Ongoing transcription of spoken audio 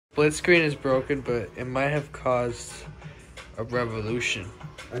Split screen is broken, but it might have caused a revolution.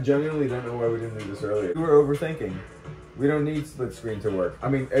 I genuinely don't know why we didn't do this earlier. We were overthinking. We don't need split screen to work. I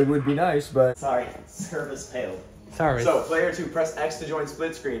mean, it would be nice, but... Sorry, service failed. Sorry. So, player 2, press X to join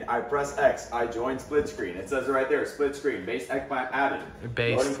split screen. I press X, I join split screen. It says it right there, split screen, base X added.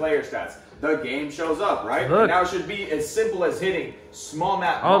 Loading player stats. The game shows up, right? Look. And now it should be as simple as hitting small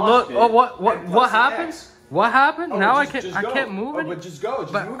map. Oh look! Oh what happened? X. What happened? Oh, now I go. can't move it. Oh, but just go.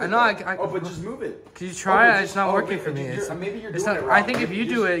 Just move it. No, but just move it. Can you try it? But It's not working for me. Maybe you're it's doing not, it wrong. I think if you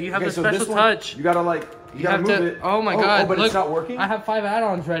do it, you have the special touch. You gotta like. You gotta move it. Oh my god! But look, it's not working. I have 5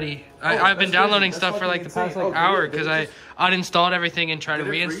 add-ons ready. I've been downloading stuff for like the past hour because I uninstalled everything and tried to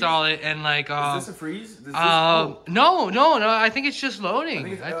reinstall it and like. Is this a freeze? No. I think it's just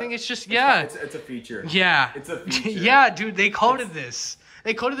loading. I think it's just It's a feature. Yeah. It's a feature. Yeah, dude. They coded this.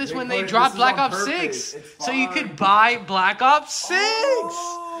 They coded this when they dropped Black Ops 6. So you could buy Black Ops 6.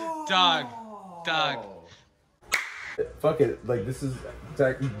 Dog. Fuck it. Like, this is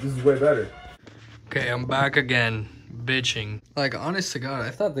way better. Okay, I'm back again. Bitching. Like, honest to God,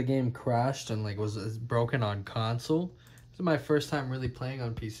 I thought the game crashed and like was broken on console. This is my first time really playing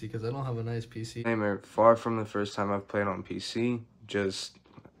on PC because I don't have a nice PC. Far from the first time I've played on PC. Just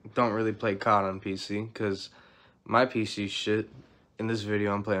don't really play COD on PC because my PC shit. In this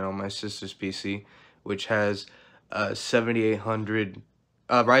video, I'm playing on my sister's PC, which has 7800,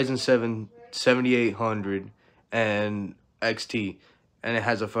 Ryzen 7 7800 and XT, and it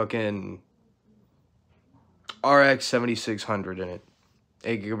has a fucking RX 7600 in it.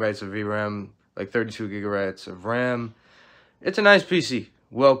 8 gigabytes of VRAM, like 32 gigabytes of RAM. It's a nice PC,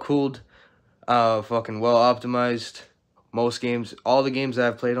 well cooled, fucking well optimized. Most games, all the games that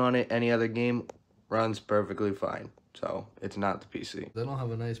I've played on it, any other game runs perfectly fine. So, it's not the PC. I don't have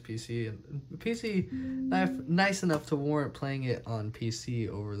a nice PC. And PC, nice enough to warrant playing it on PC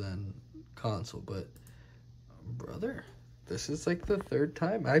over than console. But, brother, this is like the 3rd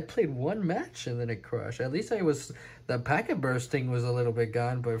time. I played 1 match and then it crashed. At least the packet bursting was a little bit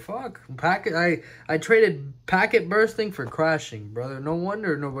gone. But fuck, I traded packet bursting for crashing, brother. No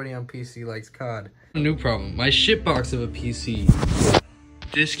wonder nobody on PC likes COD. New problem. My shitbox of a PC.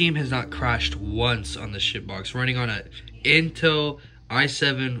 This game has not crashed once on the shitbox. Running on a Intel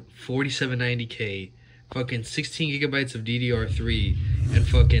i7 4790K, fucking 16 gigabytes of DDR3, and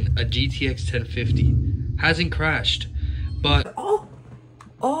fucking a GTX 1050. Hasn't crashed. But oh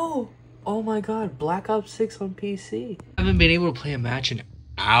my god, Black Ops 6 on PC. I haven't been able to play a match in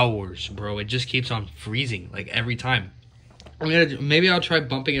hours, bro. It just keeps on freezing, like every time. Maybe I'll try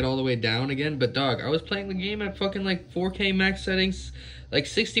bumping it all the way down again, but dog, I was playing the game at fucking like 4K max settings. Like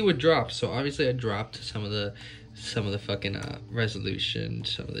 60 would drop, so obviously I dropped some of the fucking resolution,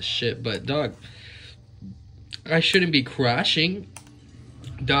 some of the shit. But dog, I shouldn't be crashing.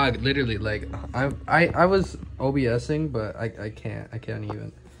 Dog, literally, like I was OBSing, but I can't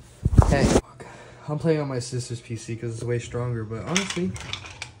even. Hey, fuck. I'm playing on my sister's PC because it's way stronger. But honestly,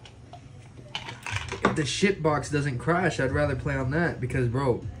 if the shitbox doesn't crash, I'd rather play on that because,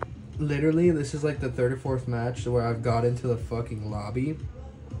 bro. Literally, this is like the 3rd or 4th match where I've got into the fucking lobby.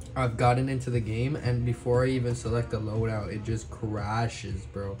 I've gotten into the game, and before I even select the loadout, it just crashes,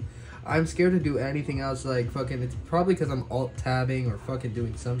 bro. I'm scared to do anything else, like, fucking, it's probably because I'm alt-tabbing or fucking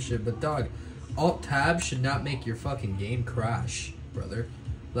doing some shit, but dog, alt-tab should not make your fucking game crash, brother.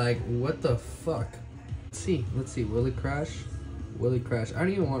 Like, what the fuck? Let's see, will it crash? Will it crash? I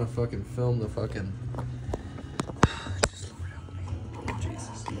don't even want to fucking film the fucking...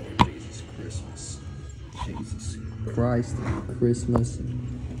 Jesus Christ, Christmas,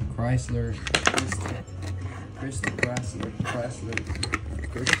 Chrysler, Crystal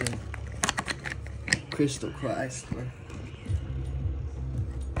Chrysler.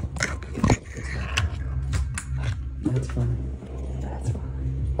 That's fine.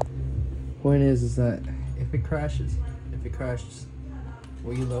 Point is that if it crashes,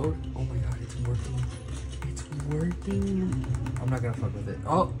 will you load? Oh my god, it's working. I'm not gonna fuck with it.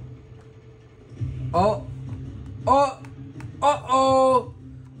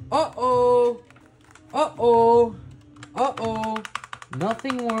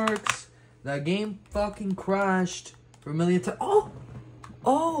 Nothing works. That game fucking crashed for a million times.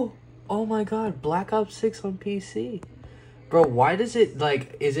 Oh my god, Black Ops 6 on PC. Bro, why does it,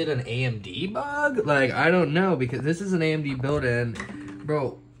 like, is it an AMD bug? Like, I don't know, because this is an AMD build, and,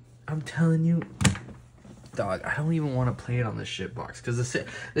 bro, I'm telling you, dog, I don't even want to play it on the shitbox, because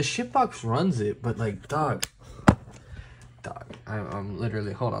the shitbox runs it, but, like, dog, I'm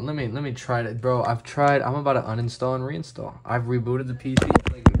literally, hold on, let me try it, bro. I'm about to uninstall and reinstall. I've rebooted the PC.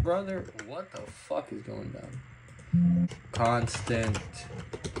 Like, brother, what the fuck is going down? Constant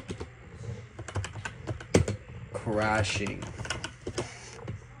crashing.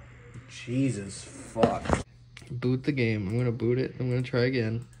 Jesus fuck. Boot the game. I'm gonna boot it. I'm gonna try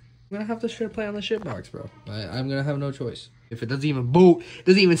again. I'm gonna have to shit play on the shitbox, bro. I'm gonna have no choice. If it doesn't even boot,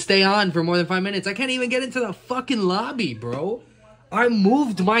 doesn't even stay on for more than 5 minutes, I can't even get into the fucking lobby, bro. I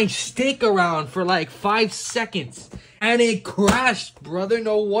moved my stick around for like 5 seconds and it crashed, brother.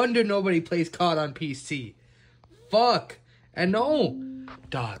 No wonder nobody plays COD on PC. Fuck. And no.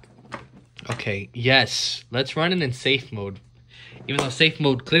 Dog. Okay, yes. Let's run it in safe mode. Even though safe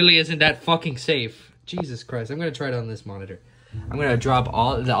mode clearly isn't that fucking safe. Jesus Christ. I'm going to try it on this monitor. I'm going to drop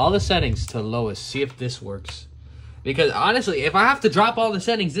all the settings to lowest. See if this works. Because honestly, if I have to drop all the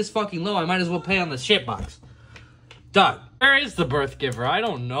settings this fucking low, I might as well play on the shitbox. Dog. Where is the birth giver? I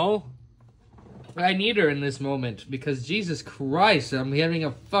don't know. I need her in this moment because Jesus Christ, I'm having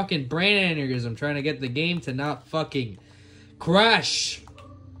a fucking brain aneurysm trying to get the game to not fucking crash.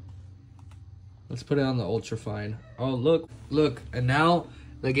 Let's put it on the ultra fine. Oh, look, and now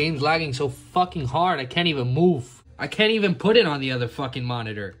the game's lagging so fucking hard I can't even move. I can't even put it on the other fucking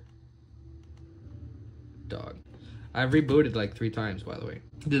monitor. Dog. I've rebooted like 3 times, by the way.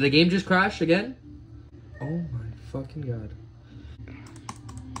 Did the game just crash again? Oh my fucking god.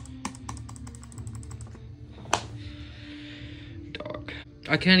 Dog.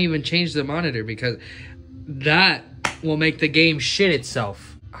 I can't even change the monitor because that will make the game shit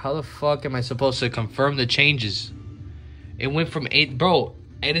itself. How the fuck am I supposed to confirm the changes? It went from 8, bro,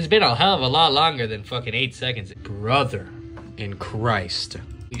 it has been a hell of a lot longer than fucking 8 seconds. Brother in Christ.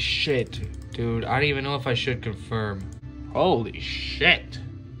 Holy shit, dude, I don't even know if I should confirm. Holy shit.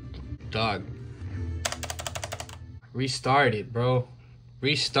 Dog. Restart it, bro.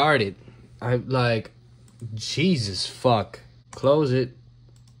 Restart it. I'm like, Jesus fuck. Close it.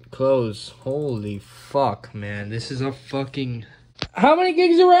 Close. Holy fuck, man. This is a fucking... How many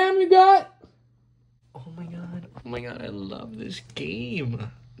gigs of RAM you got? Oh my god. Oh my god, I love this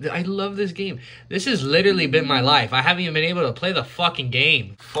game. I love this game. This has literally been my life. I haven't even been able to play the fucking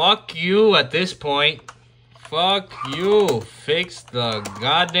game. Fuck you at this point. Fuck you. Fix the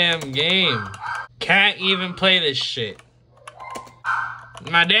goddamn game. Can't even play this shit.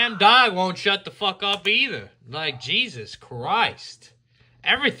 My damn dog won't shut the fuck up either. Like, Jesus Christ.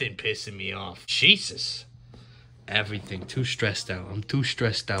 Everything pissing me off. Jesus. Everything. Too stressed out. I'm too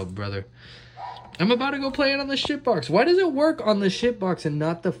stressed out, brother. I'm about to go play it on the shitbox. Why does it work on the shitbox and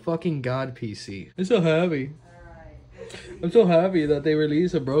not the fucking God PC? I'm so happy. I'm so happy that they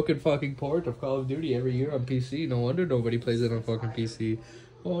release a broken fucking port of Call of Duty every year on PC. No wonder nobody plays it on fucking PC.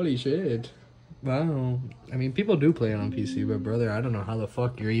 Holy shit. Wow. I mean, people do play it on PC, but brother, I don't know how the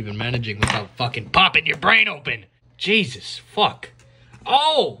fuck you're even managing without fucking popping your brain open. Jesus, fuck.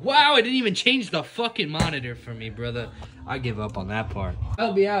 Oh, wow, it didn't even change the fucking monitor for me, brother. I give up on that part.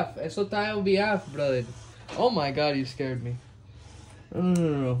 LBF, eso está LBF, brother. Oh my god, you scared me.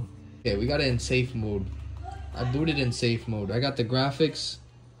 No. Okay, we got it in safe mode. I booted in safe mode. I got the graphics.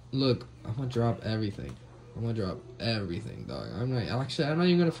 Look, I'm gonna drop everything. I'm gonna drop everything, dog. I'm not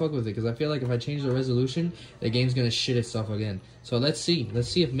even gonna fuck with it because I feel like if I change the resolution, the game's gonna shit itself again. So let's see. Let's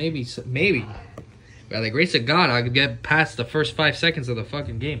see if maybe by the grace of God, I could get past the first 5 seconds of the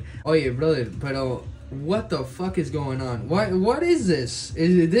fucking game. Oh yeah, brother, but what the fuck is going on? What is this?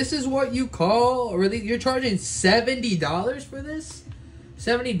 This is what you call really? You're charging $70 for this?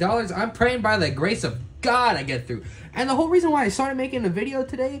 $70? I'm praying by the grace of God I get through. And the whole reason why I started making a video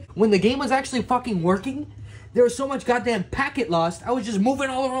today, when the game was actually fucking working, there was so much goddamn packet lost, I was just moving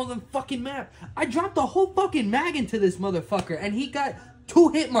all around the fucking map. I dropped the whole fucking mag into this motherfucker, and he got 2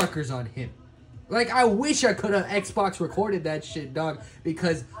 hit markers on him. Like, I wish I could have Xbox recorded that shit, dog,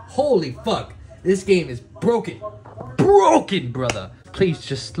 because holy fuck, this game is broken. Broken, brother. Please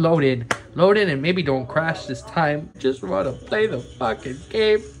just load in, and maybe don't crash this time. Just wanna play the fucking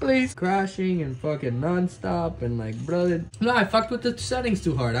game, please. Crashing and fucking non-stop and like, brother. No, I fucked with the settings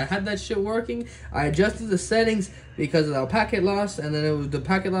too hard. I had that shit working. I adjusted the settings because of the packet loss, and then the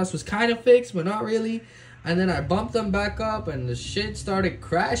packet loss was kind of fixed, but not really. And then I bumped them back up, and the shit started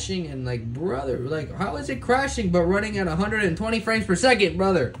crashing, and like, brother, like, how is it crashing but running at 120 frames per second,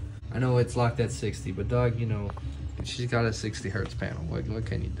 brother? I know it's locked at 60, but dog, you know, she's got a 60 hertz panel. What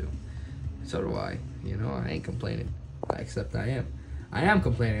can you do? So do I. You know, I ain't complaining. Except I am. I am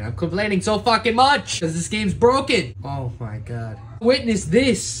complaining. I'm complaining so fucking much because this game's broken. Oh my god. Witness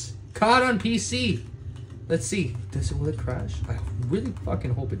this. COD on PC. Let's see. Will it crash? I really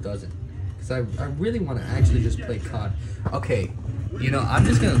fucking hope it doesn't. Because I really want to actually just play COD. Okay. You know, I'm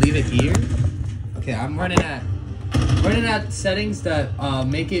just going to leave it here. Okay, I'm running at settings that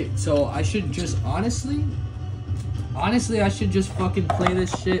make it so I should just honestly, I should just fucking play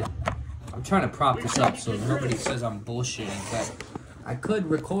this shit I'm trying to prop this up so nobody says I'm bullshitting, but I could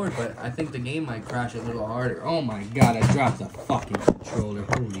record, but I think the game might crash a little harder. Oh my god, I dropped the fucking controller.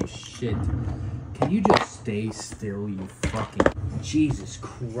 Holy shit. Can you just stay still, you fucking... Jesus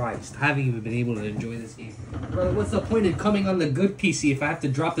Christ. I haven't even been able to enjoy this game. Brother, what's the point of coming on the good PC if I have to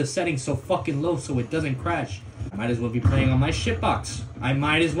drop the settings so fucking low so it doesn't crash? I might as well be playing on my shitbox. I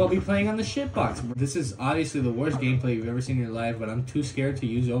might as well be playing on the shitbox. This is obviously the worst gameplay you've ever seen in your life, but I'm too scared to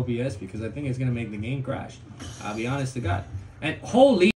use OBS because I think it's going to make the game crash. I'll be honest to God. And holy...